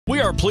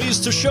are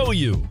pleased to show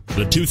you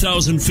the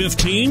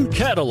 2015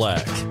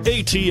 Cadillac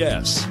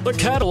ATS. The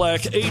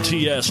Cadillac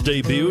ATS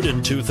debuted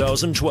in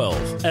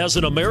 2012 as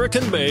an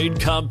American-made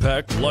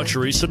compact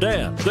luxury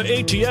sedan. The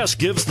ATS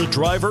gives the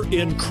driver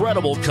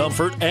incredible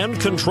comfort and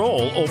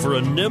control over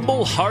a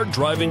nimble,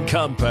 hard-driving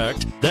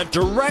compact that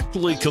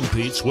directly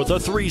competes with a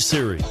 3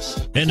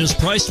 Series and is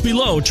priced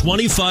below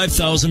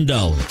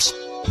 $25,000.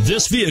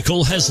 This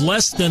vehicle has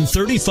less than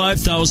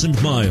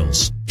 35,000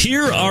 miles.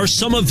 Here are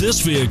some of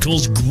this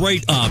vehicle's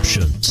great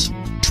options: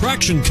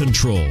 traction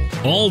control,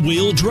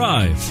 all-wheel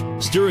drive,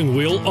 steering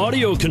wheel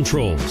audio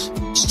controls,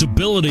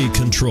 stability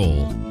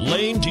control,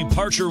 lane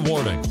departure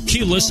warning,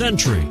 keyless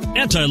entry,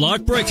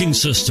 anti-lock braking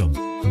system,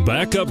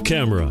 backup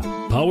camera,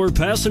 power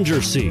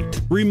passenger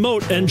seat,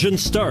 remote engine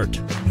start.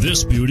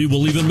 This beauty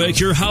will even make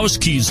your house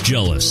keys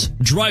jealous.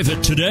 Drive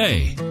it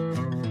today.